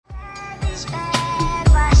Hey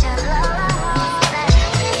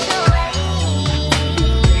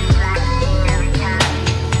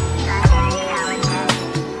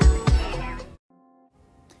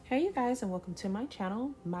you guys, and welcome to my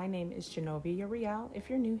channel. My name is Genovia Ariel if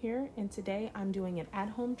you're new here, and today I'm doing an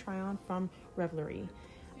at-home try-on from REVELRY.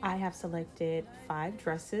 I have selected 5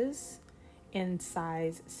 dresses in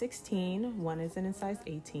size 16. One is in size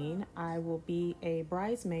 18. I will be a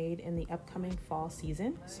bridesmaid in the upcoming fall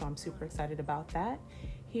season, so I'm super excited about that.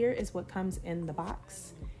 Here is what comes in the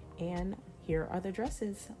box, and here are the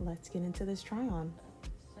dresses. Let's get into this try-on.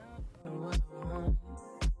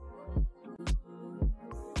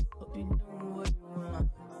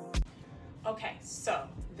 Okay, so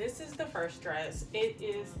this is the first dress. It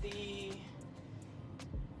is the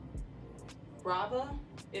RAVA.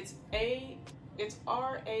 It's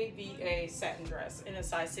RAVA satin dress in a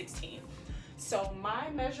size 16. So my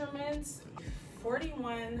measurements: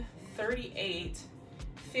 41, 38,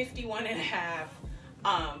 51 and a half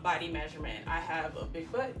body measurement. I have a big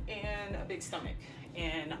butt and a big stomach,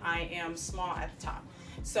 and I am small at the top.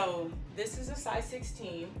 So this is a size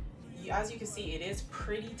 16. As you can see, it is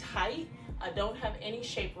pretty tight. I don't have any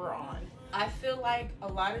shaper on. I feel like a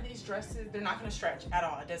lot of these dresses, they're not gonna stretch at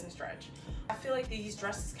all. It doesn't stretch. I feel like these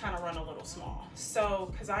dresses kind of run a little small. So,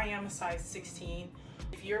 because I am a size 16,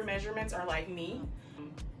 if your measurements are like me,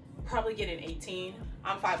 probably get an 18.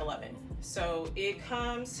 I'm 5'11". So it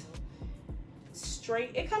comes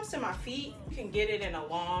straight, it comes to my feet. You can get it in a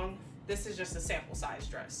long. This is just a sample size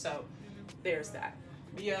dress. So there's that.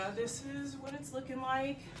 Yeah, this is what it's looking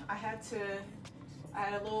like. I had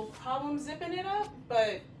a little problem zipping it up,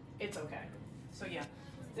 but it's okay. So yeah,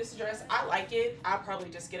 this dress, I like it. I'll probably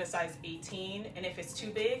just get a size 18, and if it's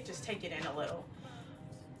too big, just take it in a little.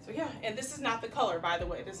 So yeah, and this is not the color, by the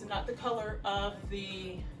way. This is not the color of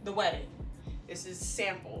the wedding. This is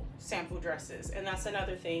sample dresses. And that's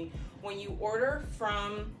another thing. When you order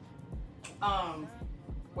from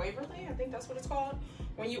Waverly, I think that's what it's called.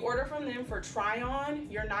 When you order from them for try on,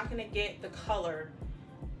 you're not gonna get the color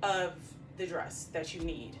of the dress that you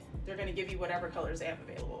need. They're gonna give you whatever colors they have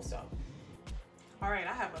available. So, all right,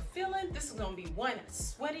 I have a feeling this is gonna be one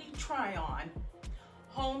sweaty try on.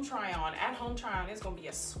 Home try on, at home try on, it's gonna be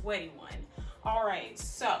a sweaty one. All right,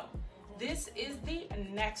 so this is the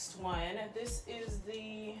next one. This is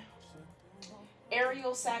the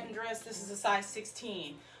Ariel satin dress. This is a size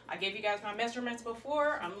 16. I gave you guys my measurements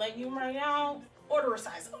before. I'm letting you right now, order a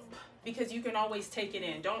size up, because you can always take it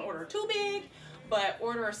in. Don't order too big, but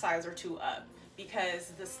order a size or 2 up,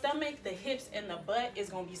 because the stomach, the hips, and the butt is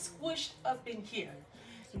gonna be squished up in here.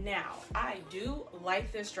 Now, I do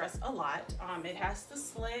like this dress a lot. It has the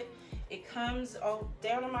slit. It comes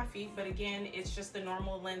down on my feet, but again, it's just the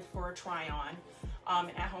normal length for a try-on,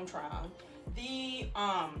 at-home try-on.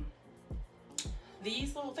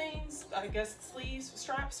 These little things, I guess sleeves,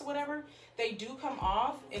 straps, or whatever, they do come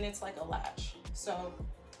off, and it's like a latch. So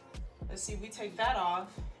let's see, we take that off,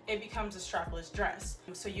 it becomes a strapless dress.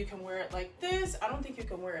 So you can wear it like this. I don't think you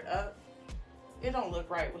can wear it up. It don't look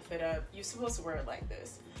right with it up. You're supposed to wear it like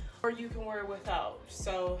this, or you can wear it without.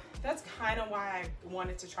 So that's kind of why I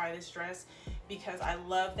wanted to try this dress, because I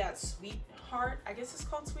love that sweetheart, I guess it's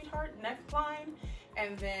called sweetheart neckline.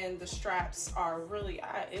 And then the straps are really,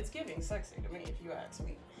 it's giving sexy to me, if you ask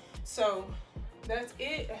me. So that's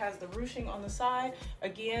it. It has the ruching on the side.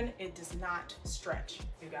 Again, it does not stretch,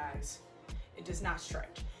 you guys. It does not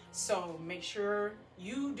stretch. So make sure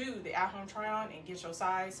you do the at-home try-on and get your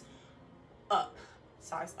size up.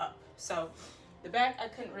 So the back, I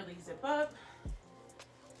couldn't really zip up.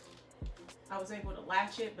 I was able to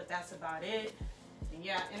latch it, but that's about it. And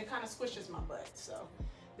yeah, and it kind of squishes my butt, so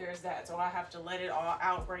there's that. So I have to let it all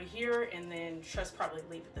out right here, and then just probably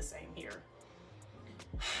leave it the same here.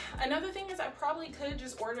 Another thing is, I probably could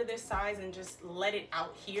just order this size and just let it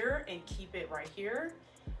out here and keep it right here,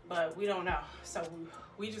 but we don't know. So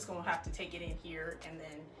we just gonna have to take it in here and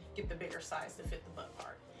then get the bigger size to fit the butt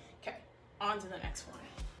part. Okay, on to the next one.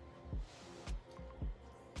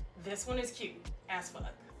 This one is cute as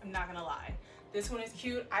fuck, I'm not gonna lie. This one is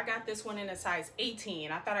cute. I got this one in a size 18.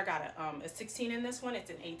 I thought I got a 16 in this one. It's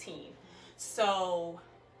an 18. So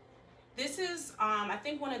this is, I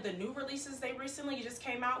think, one of the new releases they recently just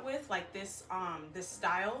came out with, like this, this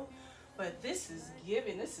style. But this is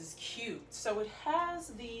giving, this is cute. So it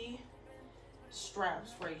has the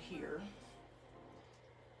straps right here.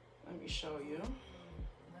 Let me show you.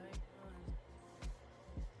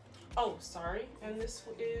 Oh, sorry. And this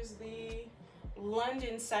is the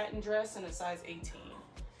London satin dress in a size 18.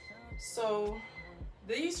 So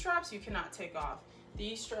these straps you cannot take off.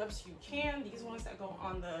 These straps you can. These ones that go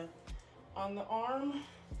on the arm,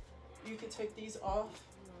 you can take these off.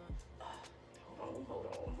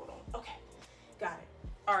 Hold on. Okay, got it.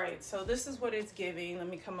 All right, so this is what it's giving. Let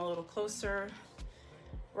me come a little closer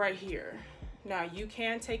right here. Now you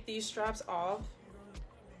can take these straps off.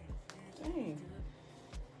 Dang.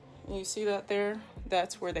 You see that there?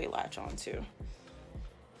 That's where they latch onto.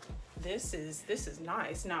 This is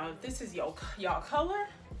nice. Now if this is y'all color,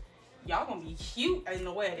 y'all gonna be cute in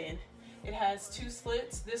the wedding. It has 2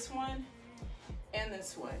 slits, this one and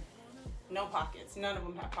this one. No pockets, none of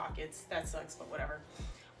them have pockets. That sucks, but whatever.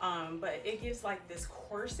 But it gives like this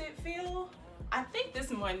corset feel. I think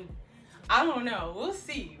this one, I don't know, we'll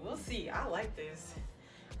see. I like this.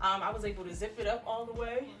 I was able to zip it up all the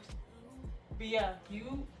way. But yeah,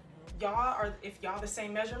 if y'all the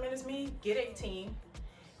same measurement as me, get 18.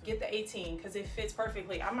 Get the 18 because it fits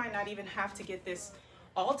perfectly. I might not even have to get this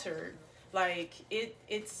altered. Like it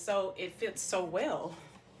fits so well.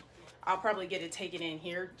 I'll probably get it taken in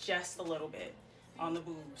here just a little bit on the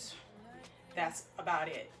boobs. That's about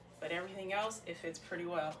it. But everything else, it fits pretty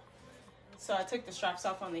well. So I took the straps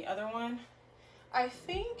off on the other one. I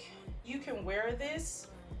think you can wear this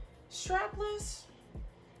strapless.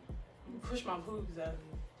 Push my boobs up.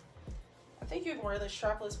 I think you can wear this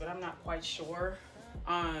strapless, but I'm not quite sure.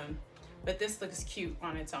 But this looks cute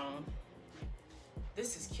on its own.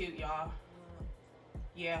 This is cute, y'all.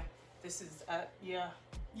 Yeah, this is yeah.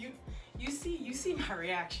 You see my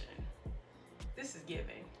reaction. This is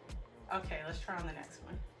giving. Okay, let's try on the next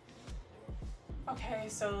one. Okay,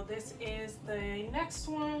 so this is the next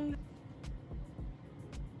one.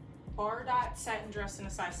 Bardot satin dress in a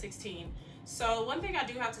size 16. So one thing I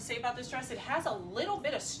do have to say about this dress, it has a little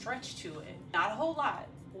bit of stretch to it. Not a whole lot,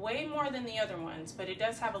 way more than the other ones, but it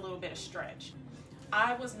does have a little bit of stretch.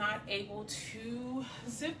 I was not able to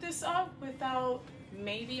zip this up without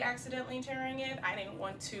maybe accidentally tearing it. I didn't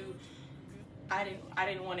want to do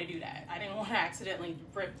that. I didn't want to accidentally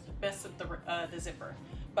mess up the zipper.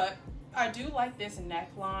 But I do like this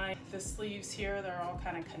neckline. The sleeves here, they're all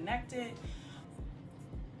kind of connected.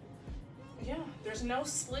 Yeah, there's no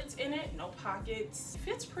slits in it, no pockets.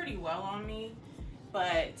 Fits pretty well on me,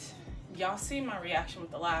 but y'all see my reaction with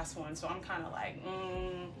the last one, so I'm kind of like,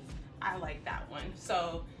 I like that one.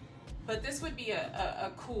 So, but this would be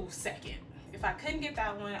a cool second. If I couldn't get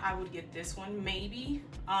that one, I would get this one, maybe.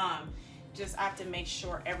 Just I have to make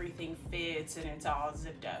sure everything fits and it's all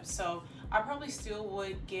zipped up. So I probably still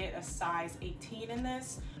would get a size 18 in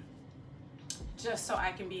this, just so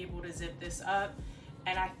I can be able to zip this up.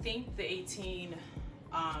 And I think the 18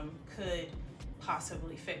 could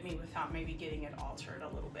possibly fit me without maybe getting it altered a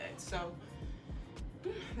little bit. So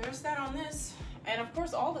there's that on this. And of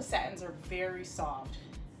course, all the satins are very soft.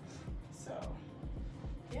 So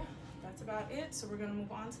yeah, that's about it. So we're gonna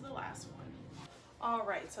move on to the last one. All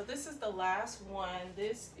right, so this is the last one.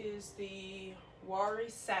 This is the RORY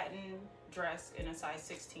satin dress in a size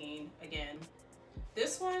 16 again.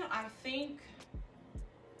 This one, I think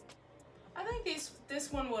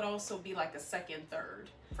this one would also be like a second, third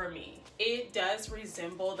for me. It does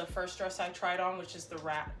resemble the first dress I tried on, which is the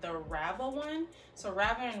RAVA one. So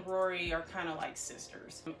RAVA and RORY are kind of like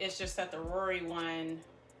sisters. It's just that the RORY one,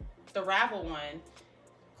 the RAVA one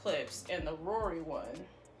clips and the RORY one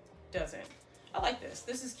doesn't. I like this.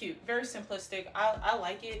 This is cute. Very simplistic. I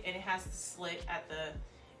like it, and it has the slit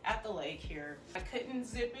at the leg here. I couldn't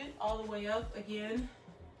zip it all the way up again,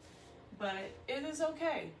 but it is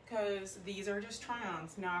okay because these are just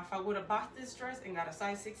try-ons. Now, if I would have bought this dress and got a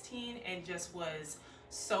size 16 and just was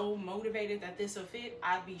so motivated that this will fit,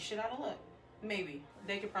 I'd be shit out of luck. Maybe.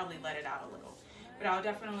 They could probably let it out a little. But I'll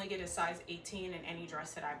definitely get a size 18 in any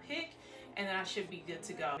dress that I pick, and then I should be good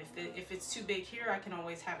to go. If it's too big here, I can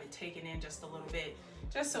always have it taken in just a little bit,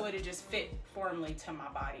 just so it'll just fit firmly to my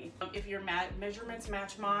body. If your measurements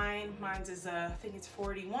match mine's is I think it's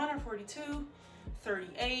 41 or 42,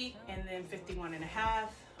 38, and then 51 and a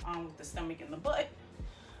half with the stomach and the butt,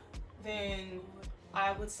 then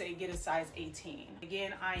I would say get a size 18.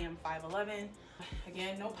 Again, I am 5'11".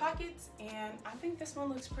 Again, no pockets, and I think this one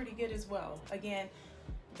looks pretty good as well. Again,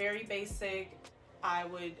 very basic. I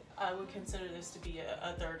would consider this to be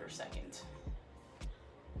a third or second.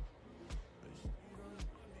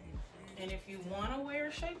 And if you want to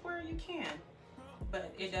wear shapewear, you can,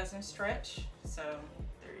 but it doesn't stretch, so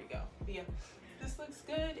there you go. But yeah, this looks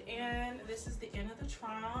good, and this is the end of the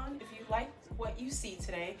try-on. If you like what you see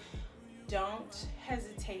today, don't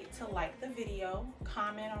hesitate to like the video,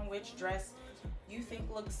 comment on which dress you think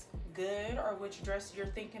looks good, or which dress you're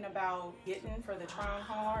thinking about getting for the try-on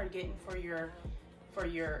haul, or getting for your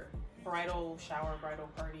bridal shower, bridal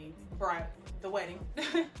party, the wedding.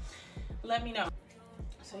 Let me know.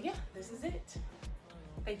 So yeah, this is it.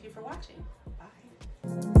 Thank you for watching. Bye.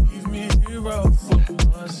 Leave me here out for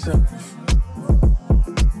myself.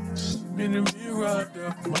 In the mirror,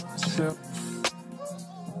 up myself.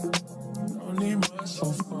 Don't need much, so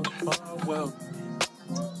fuck my wealth.